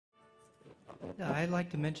Yeah, I'd like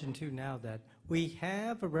to mention too now that we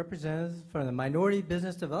have a representative from the Minority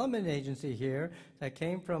Business Development Agency here that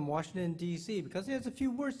came from Washington, D.C., because he has a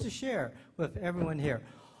few words to share with everyone here.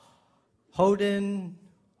 Holden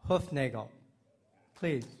Huffnagle,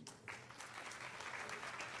 please.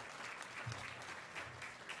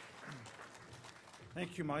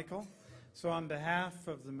 Thank you, Michael. So on behalf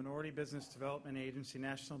of the Minority Business Development Agency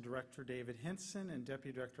National Director David Hinson and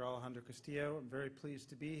Deputy Director Alejandro Castillo, I'm very pleased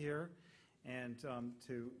to be here and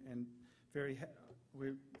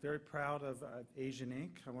we're very proud of Asian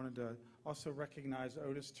Inc. I wanted to also recognize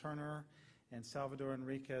Otis Turner and Salvador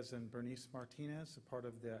Enriquez and Bernice Martinez, a part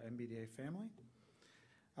of the MBDA family.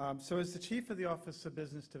 So as the Chief of the Office of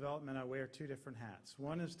Business Development, I wear two different hats.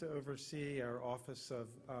 One is to oversee our Office of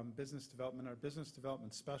Business Development, our business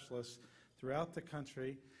development specialists throughout the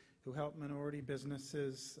country who help minority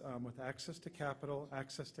businesses with access to capital,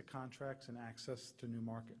 access to contracts, and access to new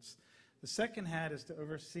markets. The second hat is to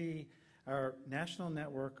oversee our national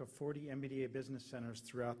network of 40 MBDA business centers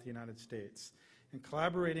throughout the United States. And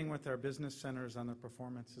collaborating with our business centers on their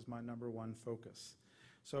performance is my #1 focus.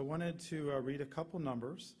 So I wanted to read a couple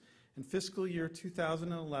numbers. In fiscal year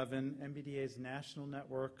 2011, MBDA's national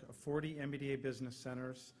network of 40 MBDA business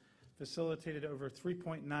centers facilitated over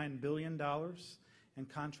 $3.9 billion in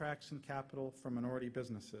contracts and capital for minority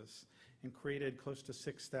businesses and created close to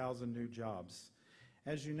 6,000 new jobs.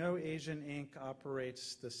 As you know, Asian Inc.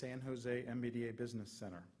 operates the San Jose MBDA Business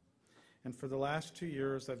Center. And for the last 2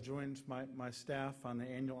 years, I've joined my staff on the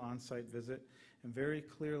annual on-site visit, and very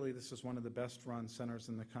clearly this is one of the best-run centers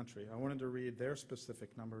in the country. I wanted to read their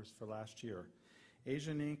specific numbers for last year.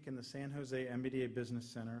 Asian Inc. and the San Jose MBDA Business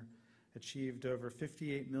Center achieved over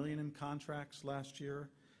 $58 million in contracts last year,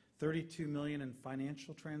 $32 million in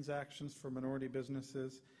financial transactions for minority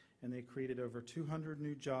businesses, and they created over 200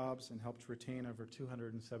 new jobs and helped retain over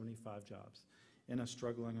 275 jobs in a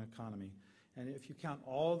struggling economy. And if you count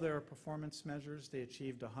all their performance measures, they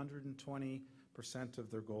achieved 120%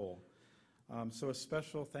 of their goal. So a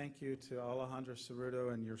special thank you to Alejandro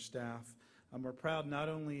Cerruto and your staff. We're proud not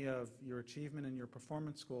only of your achievement and your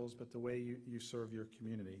performance goals, but the way you serve your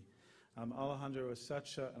community. Alejandro is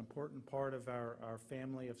such an important part of our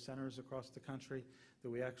family of centers across the country that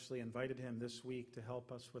we actually invited him this week to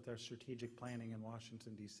help us with our strategic planning in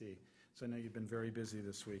Washington, D.C. So I know you've been very busy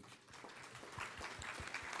this week.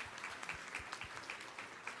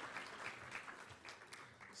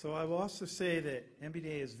 So I will also say that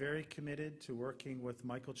MBDA is very committed to working with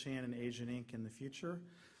Michael Chan and Asian Inc. in the future.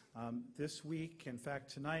 This week, in fact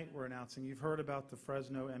tonight, we're announcing, you've heard about the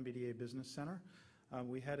Fresno MBDA Business Center.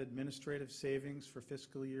 We had administrative savings for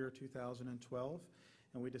fiscal year 2012,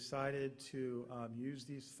 and we decided to use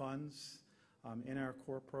these funds in our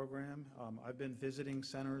core program. I've been visiting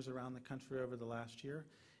centers around the country over the last year,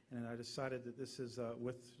 and I decided that this is,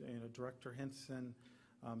 with Director Hinson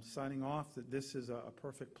signing off, that this is a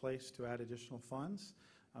perfect place to add additional funds.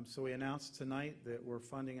 So we announced tonight that we're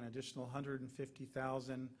funding an additional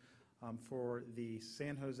 $150,000 for the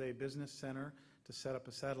San Jose Business Center to set up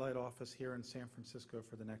a satellite office here in San Francisco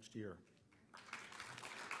for the next year.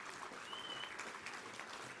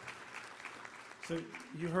 So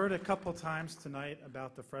you heard a couple times tonight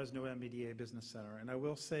about the Fresno MBDA Business Center, and I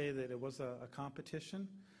will say that it was a competition.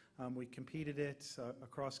 We competed it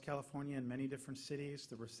across California in many different cities.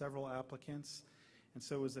 There were several applicants, and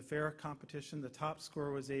so it was a fair competition. The top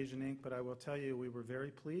score was Asian Inc., but I will tell you we were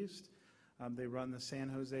very pleased. They run the San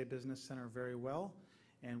Jose Business Center very well,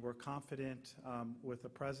 and we're confident with a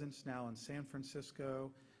presence now in San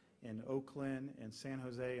Francisco, in Oakland, in San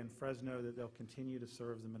Jose, and Fresno that they'll continue to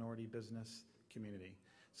serve the minority business community.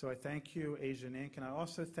 So I thank you, Asian Inc., and I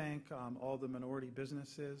also thank all the minority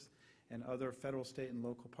businesses and other federal, state, and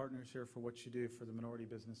local partners here for what you do for the minority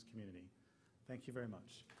business community. Thank you very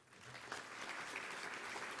much.